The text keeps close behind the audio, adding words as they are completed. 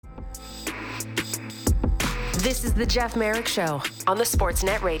This is the Jeff Marek Show on the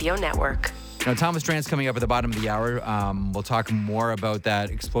Sportsnet Radio Network. Now, Thomas Drance coming up at the bottom of the hour. We'll talk more about that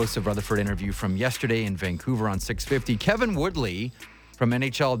explosive Rutherford interview from yesterday in Vancouver on 650. Kevin Woodley from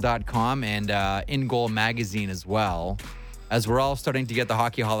NHL.com and In Goal Magazine as well. As we're all starting to get the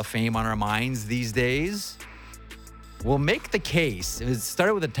Hockey Hall of Fame on our minds these days, we'll make the case. It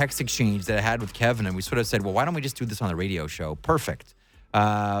started with a text exchange that I had with Kevin, and we sort of said, well, why don't we just do this on the radio show? Perfect.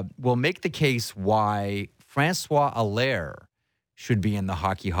 We'll make the case why Francois Allaire should be in the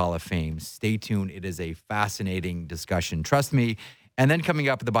Hockey Hall of Fame. Stay tuned. It is a fascinating discussion. Trust me. And then coming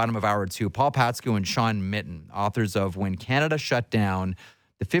up at the bottom of hour two, Paul Patzko and Sean Mitten, authors of When Canada Shut Down,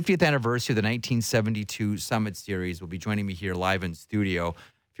 the 50th anniversary of the 1972 Summit Series, will be joining me here live in studio.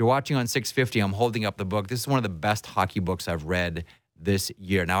 If you're watching on 650, I'm holding up the book. This is one of the best hockey books I've read this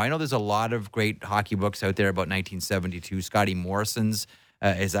year. Now, I know there's a lot of great hockey books out there about 1972. Scotty Morrison's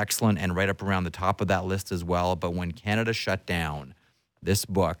is excellent and right up around the top of that list as well. But When Canada Shut Down, this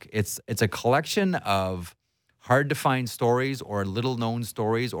book, it's a collection of hard-to-find stories or little-known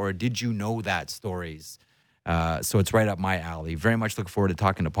stories or did you know that stories. So it's right up my alley. Very much look forward to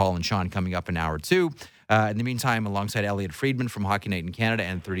talking to Paul and Sean coming up in hour two. In the meantime, alongside Elliot Friedman from Hockey Night in Canada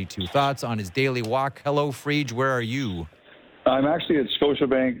and 32 Thoughts on his daily walk. Hello, Friedge. Where are you? I'm actually at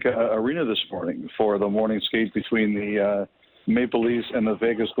Scotiabank Arena this morning for the morning skate between the Maple Leafs and the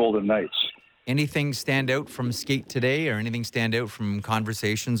Vegas Golden Knights. Anything stand out from skate today or anything stand out from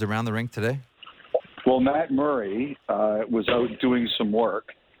conversations around the rink today? Well, Matt Murray was out doing some work,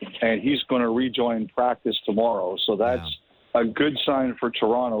 and he's going to rejoin practice tomorrow. So that's a good sign for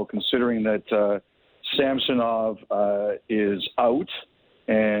Toronto, considering that Samsonov is out.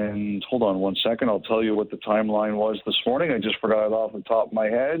 And hold on one second. I'll tell you what the timeline was this morning. I just forgot it off the top of my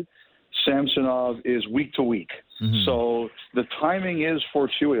head. Samsonov is week to week. Mm-hmm. So the timing is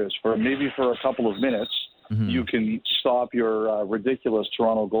fortuitous. For a couple of minutes, you can stop your ridiculous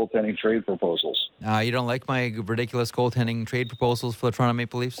Toronto goaltending trade proposals. You don't like my ridiculous goaltending trade proposals for the Toronto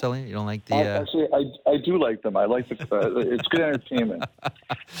Maple Leafs, Elliot? You don't like the... Actually, I do like them. I like the... it's good entertainment.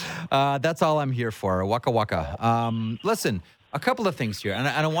 That's all I'm here for. Waka waka. Listen, a couple of things here. And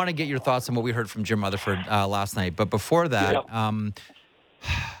I want to get your thoughts on what we heard from Jim Rutherford last night. But before that...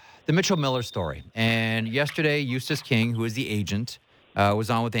 the Mitchell Miller story. And yesterday, Eustace King, who is the agent, was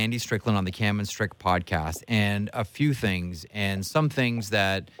on with Andy Strickland on the Cam and Strick podcast. And a few things, and some things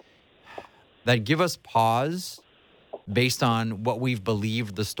that give us pause based on what we've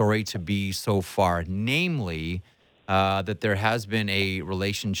believed the story to be so far. Namely, that there has been a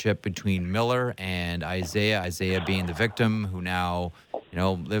relationship between Miller and Isaiah being the victim, who now...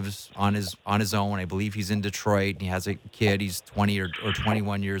 lives on his own. I believe he's in Detroit. He has a kid. He's 20 or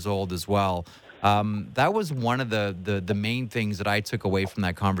 21 years old as well. That was one of the main things that I took away from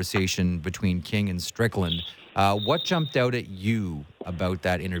that conversation between King and Strickland. What jumped out at you about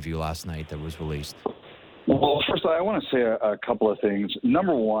that interview last night that was released? Well, first, I want to say a couple of things.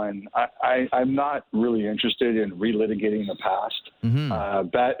 Number one, I'm not really interested in relitigating the past.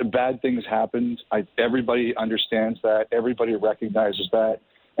 Mm-hmm. Bad things happened. Everybody understands that. Everybody recognizes that.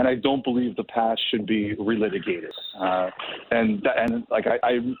 And I don't believe the past should be relitigated. I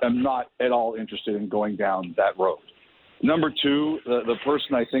am not at all interested in going down that road. Number two, the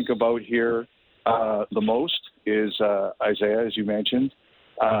person I think about here the most is Isaiah, as you mentioned.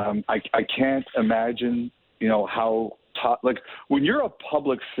 I can't imagine, how when you're a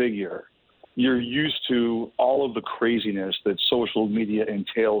public figure, you're used to all of the craziness that social media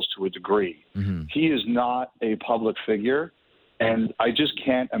entails to a degree. Mm-hmm. He is not a public figure, and I just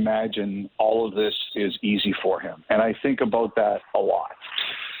can't imagine all of this is easy for him. And I think about that a lot.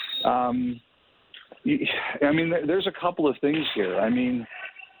 There's a couple of things here.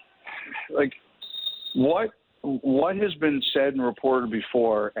 What has been said and reported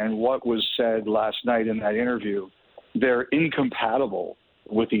before and what was said last night in that interview, they're incompatible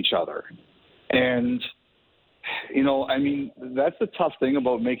with each other. And, that's the tough thing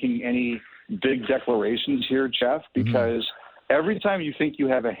about making any big declarations here, Jeff, because every time you think you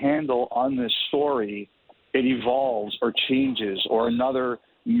have a handle on this story, it evolves or changes or another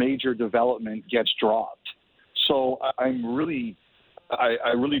major development gets dropped. So I really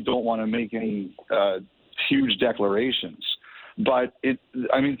don't want to make any huge declarations, but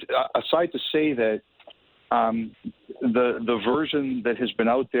aside to say that the version that has been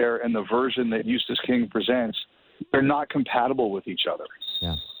out there and the version that Eustace King presents, they're not compatible with each other.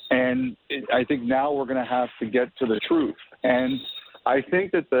 Yeah. And I think now we're going to have to get to the truth. And I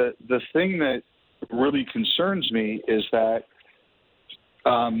think that the thing that really concerns me is that,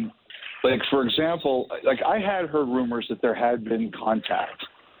 for example, I had heard rumors that there had been contact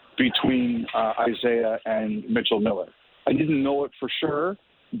between Isaiah and Mitchell Miller. I didn't know it for sure,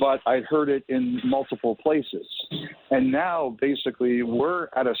 but I'd heard it in multiple places. And now, basically, we're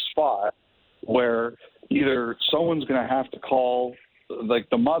at a spot where either someone's going to have to call, like,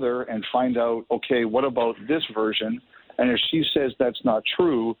 the mother and find out, okay, what about this version? And if she says that's not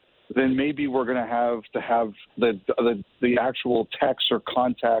true, then maybe we're going to have the actual text or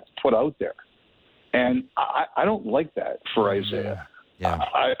contact put out there. And I don't like that for Isaiah. Yeah.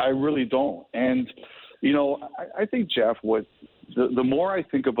 I really don't. And, you know, I think, Jeff, the more I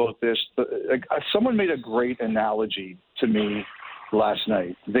think about this, someone made a great analogy to me last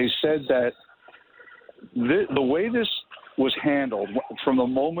night. They said that the way this was handled from the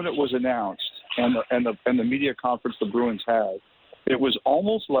moment it was announced and the media conference the Bruins had, it was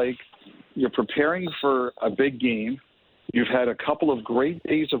almost like you're preparing for a big game. You've had a couple of great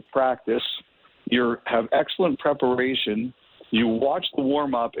days of practice. You have excellent preparation. You watch the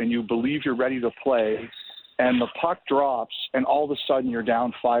warm-up and you believe you're ready to play, and the puck drops, and all of a sudden you're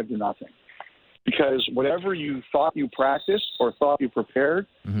down 5-0. Because whatever you thought you practiced or thought you prepared,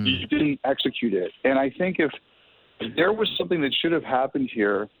 you didn't execute it. And I think if there was something that should have happened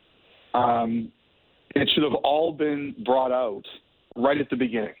here, it should have all been brought out right at the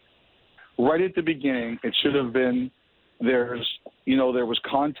beginning. Right at the beginning, it should have been there was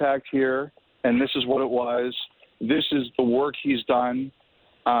contact here, and this is what it was. This is the work he's done,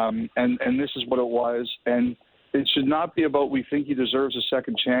 and this is what it was. And it should not be about we think he deserves a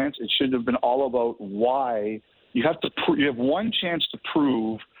second chance. It should have been all about why. You have one chance to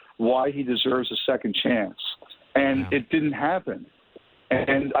prove why he deserves a second chance, and it didn't happen.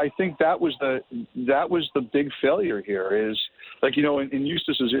 And I think that was the big failure here. Is like, you know, in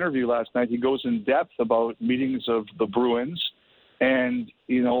Eustace's interview last night, he goes in depth about meetings of the Bruins, and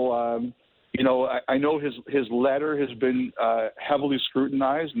I know his letter has been heavily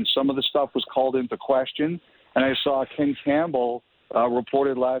scrutinized, and some of the stuff was called into question. And I saw Ken Campbell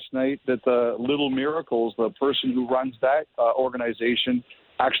reported last night that the Little Miracles, the person who runs that organization,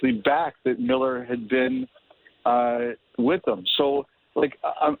 actually backed that Miller had been with them. So, like,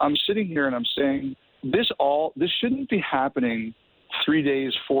 I'm sitting here and I'm saying this shouldn't be happening 3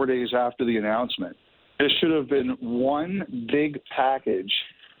 days, 4 days after the announcement. This should have been one big package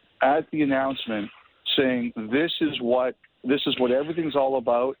at the announcement saying this is what everything's all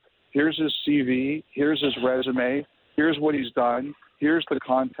about. Here's his CV. Here's his resume. Here's what he's done. Here's the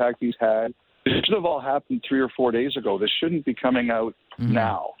contact he's had. This should have all happened 3 or 4 days ago. This shouldn't be coming out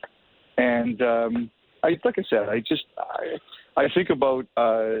now. And like I said, I think about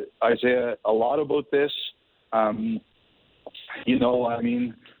Isaiah a lot about this.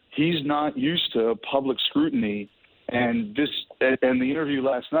 He's not used to public scrutiny, and the interview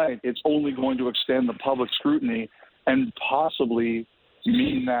last night, it's only going to extend the public scrutiny and possibly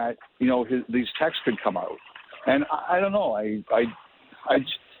mean that, you know, these texts could come out. And I don't know. I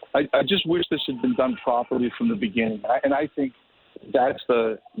just wish this had been done properly from the beginning. And I think that's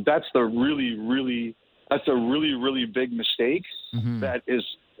a really, really big mistake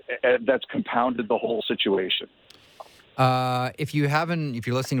that's compounded the whole situation. If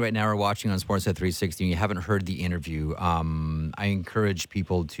you're listening right now or watching on Sportsnet 360 and you haven't heard the interview, I encourage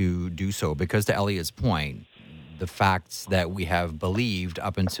people to do so, because to Elliot's point, the facts that we have believed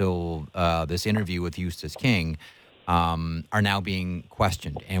up until this interview with Eustace King are now being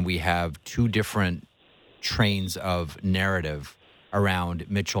questioned, and we have two different trains of narrative around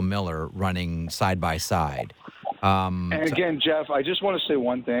Mitchell Miller running side by side. And again, Jeff, I just want to say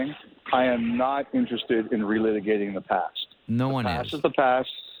one thing. I am not interested in relitigating the past. No one is. The past is the past.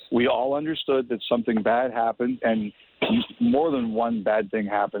 We all understood that something bad happened, and more than one bad thing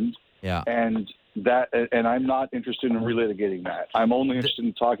happened. Yeah. And I'm not interested in relitigating that. I'm only interested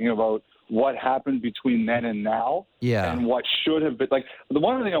in talking about what happened between then and now. Yeah. And what should have been. Like, the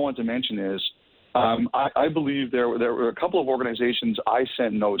one thing I want to mention is, I believe there were a couple of organizations I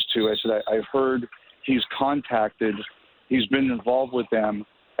sent notes to. I said, I've heard he's been involved with them.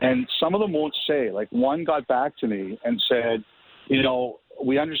 And some of them won't say. Like, one got back to me and said, you know,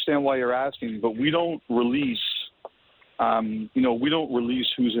 we understand why you're asking, but we don't release,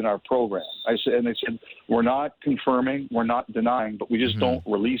 who's in our program. They said, we're not confirming, we're not denying, but we just don't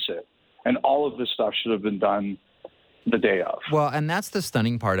release it. And all of this stuff should have been done the day of. Well, and that's the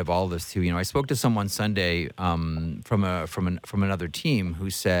stunning part of all of this too. You know, I spoke to someone Sunday from another team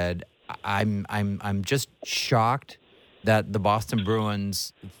who said, I'm just shocked that the Boston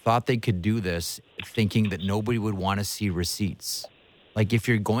Bruins thought they could do this, thinking that nobody would want to see receipts. Like, if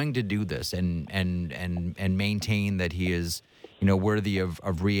you're going to do this and maintain that he is, worthy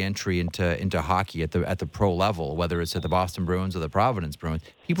of re-entry into hockey at the pro level, whether it's at the Boston Bruins or the Providence Bruins,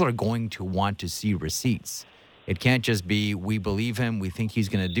 people are going to want to see receipts. It can't just be, we believe him, we think he's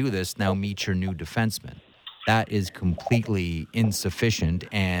going to do this, now meet your new defenseman. That is completely insufficient,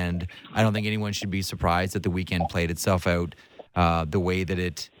 and I don't think anyone should be surprised that the weekend played itself out the way that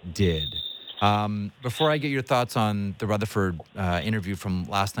it did. Before I get your thoughts on the Rutherford interview from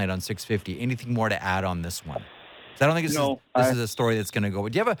last night on 650, anything more to add on this one? I don't think this is a story that's going to go.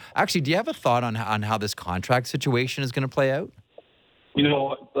 Do you have a thought on how this contract situation is going to play out?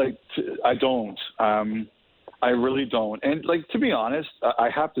 I don't. I really don't. And to be honest,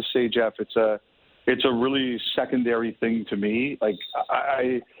 I have to say, Jeff, it's a really secondary thing to me.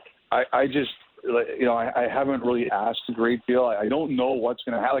 I just, I haven't really asked a great deal. I don't know what's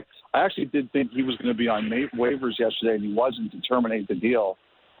going to happen. I actually did think he was going to be on waivers yesterday, and he wasn't to terminate the deal.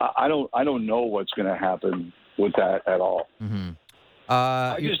 I don't know what's going to happen with that at all. Mm-hmm.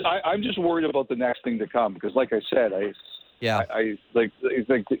 I'm just worried about the next thing to come because, like I said,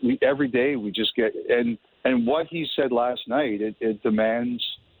 every day we just get and what he said last night, it demands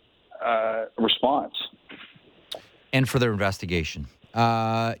a response. And for their investigation.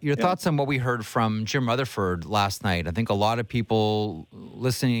 Your thoughts on what we heard from Jim Rutherford last night? I think a lot of people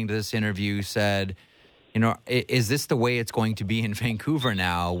listening to this interview said, is this the way it's going to be in Vancouver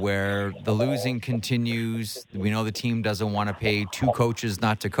now, where the losing continues? We know the team doesn't want to pay two coaches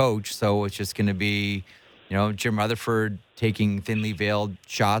not to coach, so it's just going to be, Jim Rutherford taking thinly veiled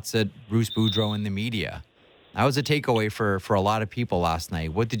shots at Bruce Boudreau in the media. That was a takeaway for a lot of people last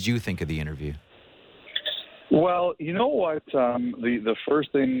night. What did you think of the interview? Well, you know what? The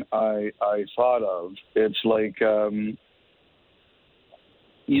first thing I thought of, it's like,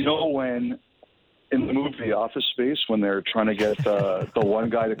 when in the movie The Office Space, when they're trying to get the one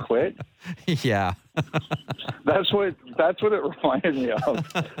guy to quit. Yeah, that's what it reminded me of.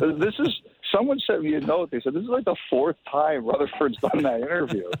 Someone sent me a note. They said this is like the fourth time Rutherford's done that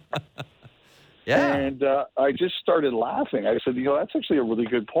interview. Yeah, and I just started laughing. I said, that's actually a really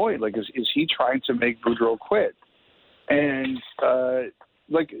good point. Like, is he trying to make Boudreau quit? And to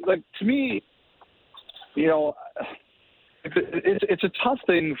me, it's a tough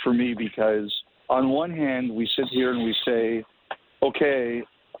thing for me because on one hand we sit here and we say, okay,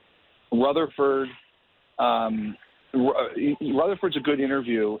 Rutherford's a good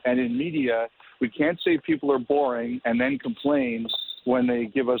interview, and in media we can't say people are boring and then complain when they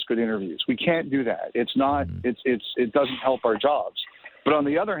give us good interviews. We can't do that. It's not. It doesn't help our jobs. But on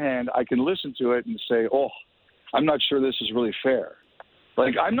the other hand, I can listen to it and say, "Oh, I'm not sure this is really fair."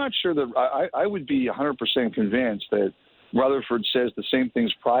 I'm not sure that I would be 100% convinced that Rutherford says the same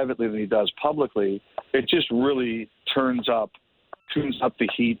things privately than he does publicly. It just really tunes up the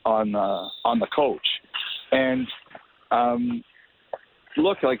heat on the coach. And I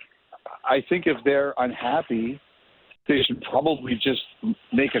think if they're unhappy, they should probably just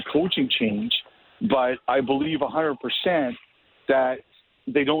make a coaching change. But I believe 100% that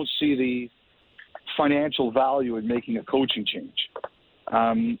they don't see the financial value in making a coaching change.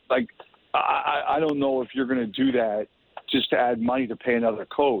 I don't know if you're going to do that just to add money to pay another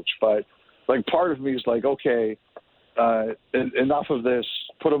coach. But part of me is okay, enough of this.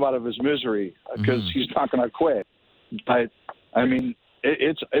 Put him out of his misery because he's not going to quit. But I mean,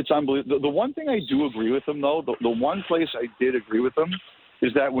 it's unbelievable. The one thing I do agree with him, though, the one place I did agree with him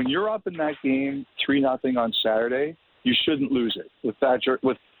is that when you're up in that game 3-0 on Saturday, you shouldn't lose it with Thatcher,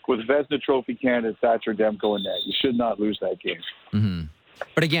 with Vezina Trophy candidate Thatcher Demko in net. You should not lose that game. Mm-hmm.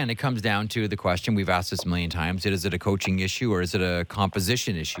 But again, it comes down to the question we've asked this a million times: is it a coaching issue or is it a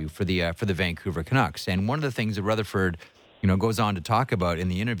composition issue for the Vancouver Canucks? And one of the things that Rutherford, goes on to talk about in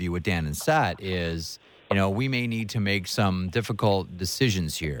the interview with Dan and Sat is, we may need to make some difficult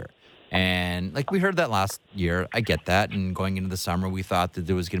decisions here. And we heard that last year. I get that. And going into the summer, we thought that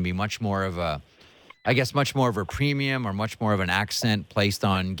there was going to be much more of a premium or much more of an accent placed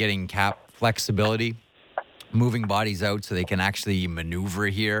on getting cap flexibility, moving bodies out so they can actually maneuver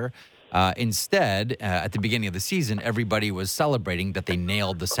here. Instead, at the beginning of the season, everybody was celebrating that they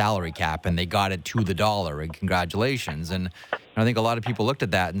nailed the salary cap and they got it to the dollar, and congratulations. And I think a lot of people looked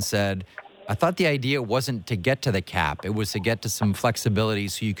at that and said, I thought the idea wasn't to get to the cap. It was to get to some flexibility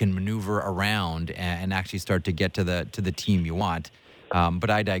so you can maneuver around and actually start to get to the team you want. But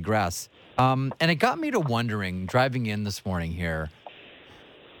I digress. And it got me to wondering, driving in this morning here,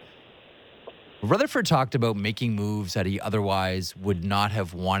 Rutherford talked about making moves that he otherwise would not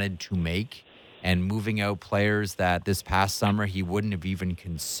have wanted to make and moving out players that this past summer he wouldn't have even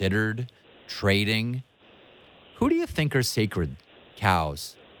considered trading. Who do you think are sacred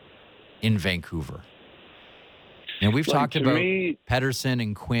cows in Vancouver? And we've talked about me, Pedersen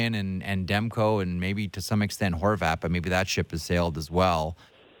and Quinn and Demko and maybe to some extent Horvat, but maybe that ship has sailed as well.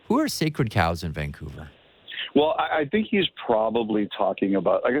 Who are sacred cows in Vancouver? Well, I think he's probably talking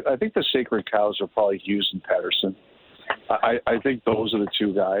about. I think the sacred cows are probably Hughes and Pedersen. I think those are the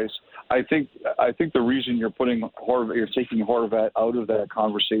two guys. I think the reason you're taking Horvat out of that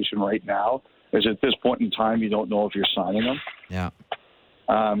conversation right now is at this point in time you don't know if you're signing him. Yeah.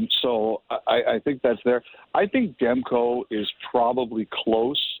 So I think that's there. I think Demko is probably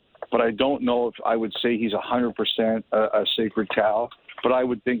close, but I don't know if I would say he's 100% a sacred cow, but I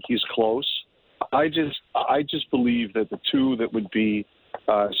would think he's close. I just believe that the two that would be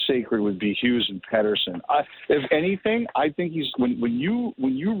sacred would be Hughes and Pedersen. If anything, I think he's when you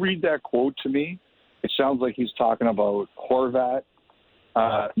read that quote to me, it sounds like he's talking about Horvat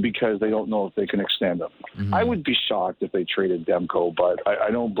because they don't know if they can extend him. Mm-hmm. I would be shocked if they traded Demko, but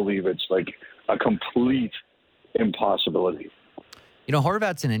I don't believe it's like a complete impossibility. You know,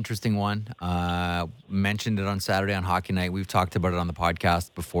 Horvat's an interesting one. Mentioned it on Saturday on Hockey Night. We've talked about it on the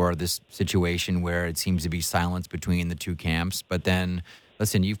podcast before, this situation where it seems to be silence between the two camps. But then,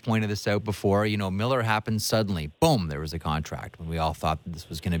 listen, you've pointed this out before. You know, Miller happened suddenly. Boom, there was a contract when we all thought that this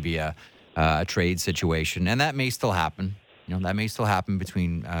was going to be a trade situation. And that may still happen. You know, that may still happen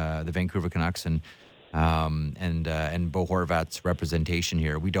between the Vancouver Canucks and Bo Horvat's representation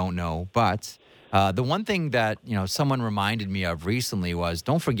here. We don't know. But the one thing that, you know, someone reminded me of recently was,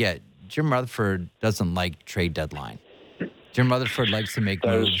 don't forget, Jim Rutherford doesn't like trade deadline. Jim Rutherford likes to make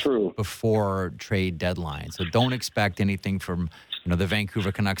moves before trade deadline. So don't expect anything from, you know, the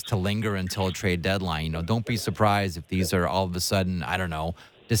Vancouver Canucks to linger until trade deadline. You know, don't be surprised if these are all of a sudden, I don't know,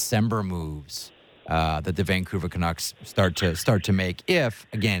 December moves that the Vancouver Canucks start to make. If,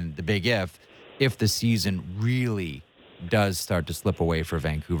 again, the big if the season really does start to slip away for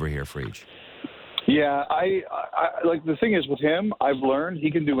Vancouver here, Friedge. Yeah, I like the thing is with him, I've learned he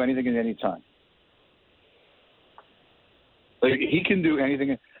can do anything at any time. Like he can do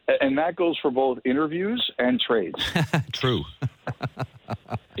anything, and that goes for both interviews and trades. True.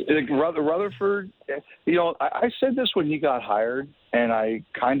 Like Rutherford, you know, I said this when he got hired, and I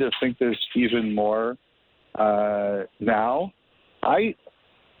kind of think this even more now. I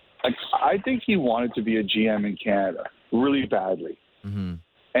think he wanted to be a GM in Canada really badly. Mm-hmm.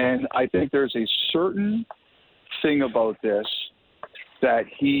 And I think there's a certain thing about this that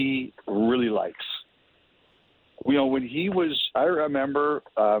he really likes. You know, I remember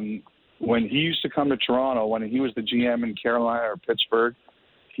when he used to come to Toronto, when he was the GM in Carolina or Pittsburgh,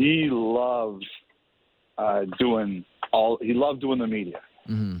 he loved doing the media.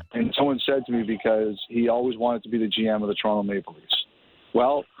 Mm-hmm. And someone said to me, because he always wanted to be the GM of the Toronto Maple Leafs.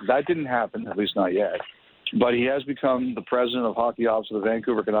 Well, that didn't happen, at least not yet. But he has become the president of hockey ops of the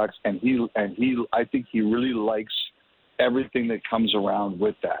Vancouver Canucks, and I think he really likes everything that comes around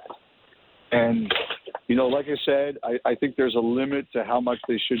with that. And, you know, like I said, I think there's a limit to how much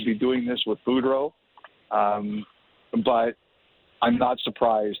they should be doing this with Boudreau. But I'm not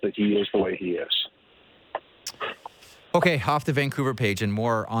surprised that he is the way he is. Okay, off the Vancouver page and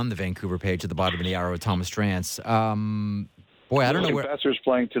more on the Vancouver page at the bottom of the hour with Thomas Drance. Boy, I don't know where Besser's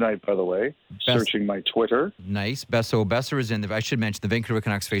playing tonight, by the way. Searching my Twitter. Nice. Besser is in. I should mention the Vancouver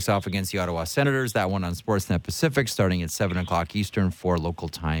Canucks face off against the Ottawa Senators. That one on Sportsnet Pacific, starting at 7:00 Eastern for local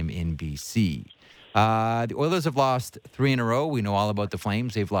time in BC. The Oilers have lost 3 in a row. We know all about the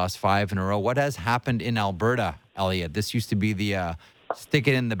Flames. They've lost 5 in a row. What has happened in Alberta, Elliot? This used to be the stick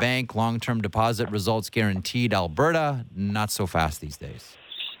it in the bank, long-term deposit, results guaranteed Alberta. Not so fast these days.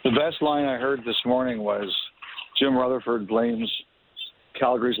 The best line I heard this morning was Jim Rutherford blames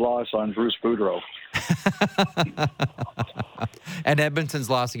Calgary's loss on Bruce Boudreau. And Edmonton's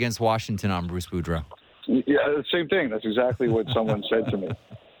loss against Washington on Bruce Boudreau. Yeah, the same thing. That's exactly what someone said to me.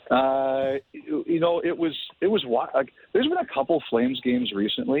 You know, it was like, there's been a couple Flames games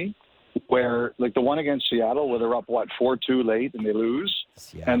recently where, like the one against Seattle where they're up 4-2 late and they lose,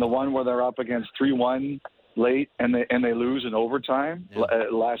 and the one where they're up against 3-1 late and they lose in overtime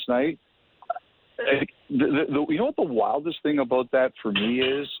last night. You know what the wildest thing about that for me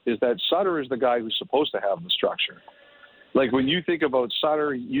is that Sutter is the guy who's supposed to have the structure. Like when you think about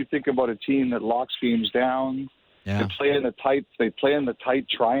Sutter, you think about a team that locks games down. Yeah. They play in the tight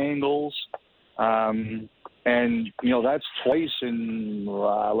triangles, and you know that's twice in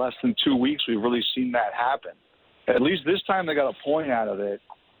less than 2 weeks we've really seen that happen. At least this time they got a point out of it,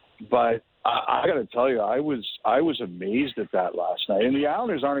 but I got to tell you, I was amazed at that last night. And the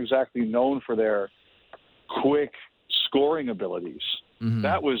Islanders aren't exactly known for their quick scoring abilities. Mm-hmm.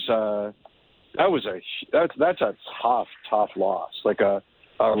 That's a tough loss, like a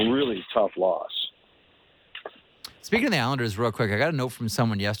really tough loss. Speaking of the Islanders, real quick, I got a note from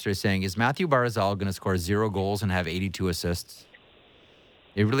someone yesterday saying, is Matthew Barzal going to score 0 goals and have 82 assists?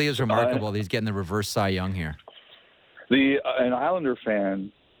 It really is remarkable that he's getting the reverse Cy Young here. An Islander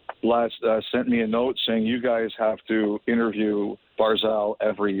fan sent me a note saying you guys have to interview Barzal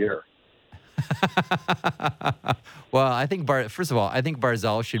every year. Well, I think first of all, I think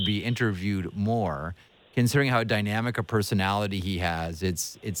Barzal should be interviewed more, considering how dynamic a personality he has.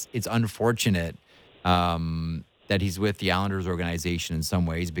 It's unfortunate that he's with the Islanders organization in some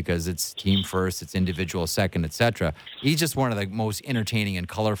ways because it's team first, it's individual second, etc. He's just one of the most entertaining and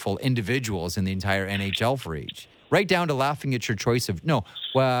colorful individuals in the entire NHL for age. Right down to laughing at your choice of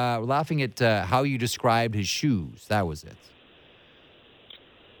laughing at how you described his shoes. That was it.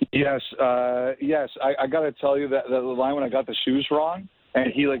 Yes. I got to tell you that the line when I got the shoes wrong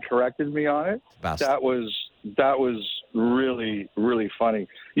and he corrected me on it. Best. That was really, really funny.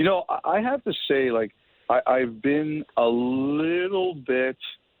 I have to say, I've been a little bit.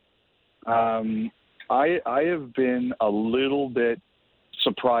 I have been a little bit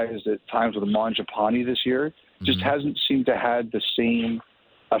surprised at times with Mangiapane this year. Just hasn't seemed to had the same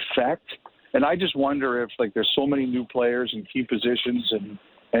effect. And I just wonder if there's so many new players in key positions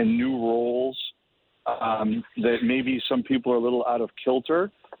and new roles that maybe some people are a little out of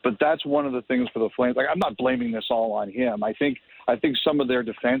kilter. But that's one of the things for the Flames. I'm not blaming this all on him. I think some of their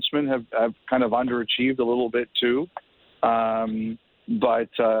defensemen have kind of underachieved a little bit too. But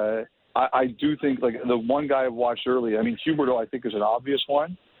I do think the one guy I've watched early, Huberdeau I think is an obvious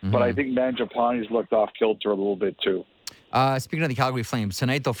one. But I think Mangiapane's looked off kilter a little bit too. Speaking of the Calgary Flames,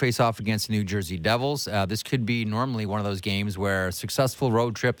 tonight they'll face off against the New Jersey Devils. This could be normally one of those games where a successful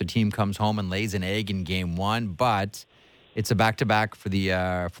road trip, the team comes home and lays an egg in game one, but it's a back-to-back for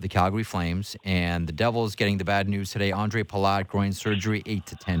the Calgary Flames, and the Devils getting the bad news today. Andre Palat, groin surgery, 8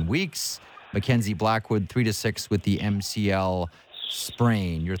 to 10 weeks. Mackenzie Blackwood, 3 to 6 with the MCL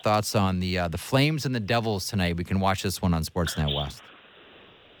sprain. Your thoughts on the Flames and the Devils tonight? We can watch this one on Sportsnet West.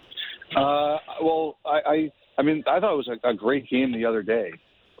 Well, I thought it was a great game the other day.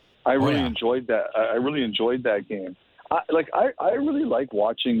 I really enjoyed that. I really enjoyed that game. I really like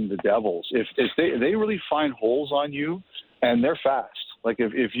watching the Devils. If they really find holes on you, and they're fast.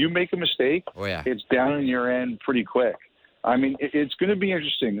 If you make a mistake, it's down in your end pretty quick. It's going to be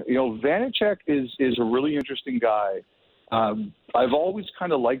interesting. Vanacek is a really interesting guy. I've always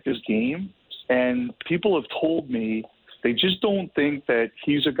kind of liked his game, and people have told me they just don't think that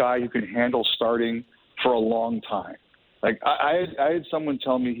he's a guy who can handle starting for a long time. I had someone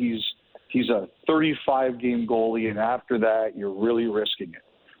tell me he's a 35-game goalie, and after that, you're really risking it.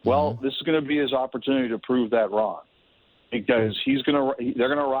 Well, this is going to be his opportunity to prove that wrong, because they're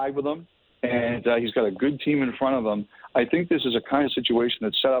going to ride with him, and he's got a good team in front of him. I think this is a kind of situation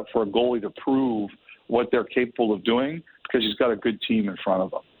that's set up for a goalie to prove what they're capable of doing because he's got a good team in front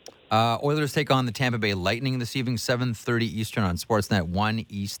of him. Oilers take on the Tampa Bay Lightning this evening, 7:30 Eastern on Sportsnet 1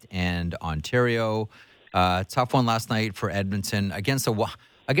 East and Ontario. Tough one last night for Edmonton against a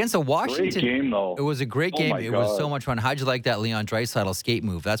Washington. Great game, though. It was a great game. It was so much fun. How'd you like that Leon Draisaitl skate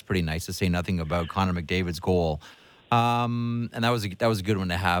move? That's pretty nice, to say nothing about Connor McDavid's goal. And that was a good one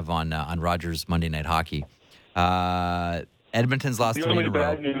to have on Rogers Monday Night Hockey. Edmonton's lost 3 in a row. The only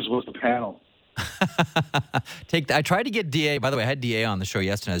bad news was the panel. I tried to get DA. By the way, I had DA on the show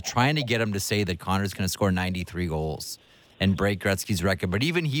yesterday. I was trying to get him to say that Connor's going to score 93 goals and break Gretzky's record, but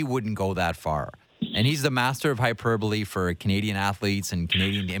even he wouldn't go that far. And he's the master of hyperbole for Canadian athletes and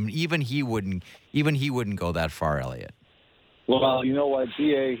Canadian. Even he wouldn't go that far, Elliot. Well, you know what,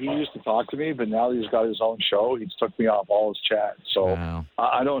 DA, he used to talk to me, but now that he's got his own show, he's took me off all his chat. So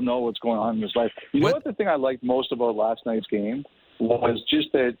I don't know what's going on in his life. You know what the thing I liked most about last night's game was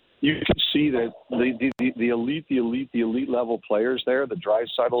just that you can see that the elite level players there, the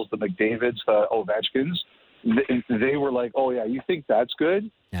Draisaitl's, the McDavids, the Ovechkins, they were like, oh, yeah, you think that's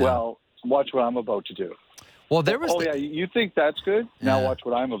good? Yeah. Well, watch what I'm about to do. Well, there was. You think that's good? Now watch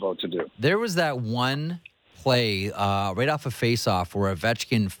what I'm about to do. There was that one play right off a faceoff where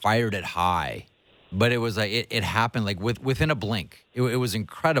Ovechkin fired it high, but it was like it happened within a blink. It was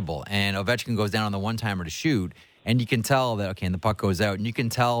incredible, and Ovechkin goes down on the one-timer to shoot, and you can tell that and the puck goes out, and you can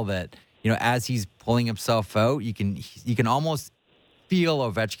tell that as he's pulling himself out, you can almost feel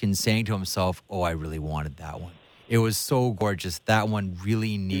Ovechkin saying to himself, "Oh, I really wanted that one. It was so gorgeous. That one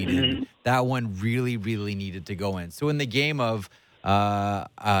really needed. That one really, really needed to go in." So in the game of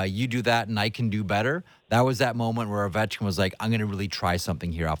you do that and I can do better, that was that moment where Ovechkin was like, I'm going to really try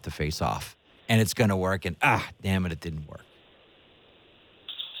something here off the face-off, and it's going to work. And damn it didn't work.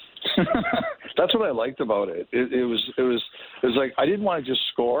 That's what I liked about it. It was like I didn't want to just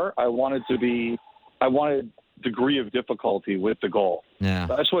score. I wanted degree of difficulty with the goal. Yeah.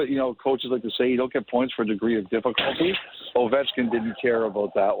 That's what, coaches like to say. You don't get points for degree of difficulty. Ovechkin didn't care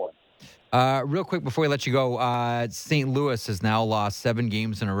about that one. Real quick before we let you go, St. Louis has now lost 7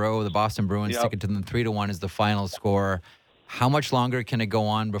 games in a row. The Boston Bruins stick it to them 3-1 is the final score. How much longer can it go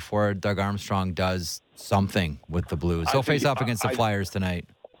on before Doug Armstrong does something with the Blues? They'll face off against the Flyers tonight.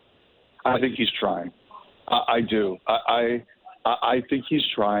 I think he's trying. I do. I think he's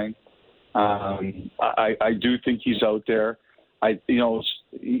trying. I do think he's out there. He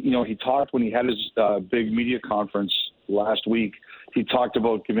talked when he had his big media conference last week. He talked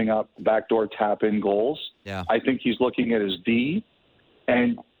about giving up backdoor tap-in goals. Yeah. I think he's looking at his D.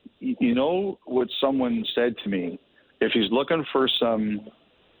 And you know what someone said to me? If he's looking for something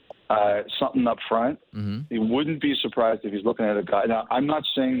up front, he wouldn't be surprised if he's looking at a guy. Now, I'm not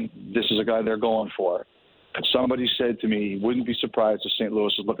saying this is a guy they're going for. But somebody said to me he wouldn't be surprised if St.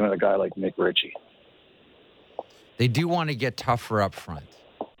 Louis is looking at a guy like Nick Ritchie. They do want to get tougher up front.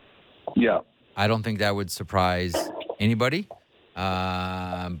 Yeah. I don't think that would surprise anybody,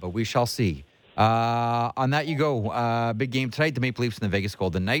 but we shall see. On that you go. Big game tonight, the Maple Leafs and the Vegas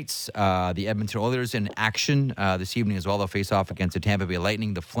Golden Knights. The Edmonton Oilers in action this evening as well. They'll face off against the Tampa Bay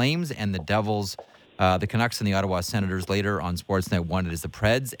Lightning, the Flames, and the Devils. The Canucks and the Ottawa Senators later on Sportsnet 1. It is the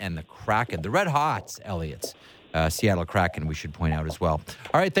Preds and the Kraken. The Red Hots, Elliot. Seattle Kraken, we should point out as well.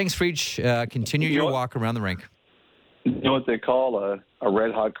 All right, thanks, Freach. Continue your walk around the rink. You know what they call a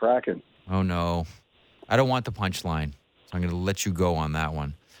red hot Kraken? Oh, no. I don't want the punchline, so I'm going to let you go on that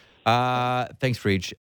one. Thanks, Freach.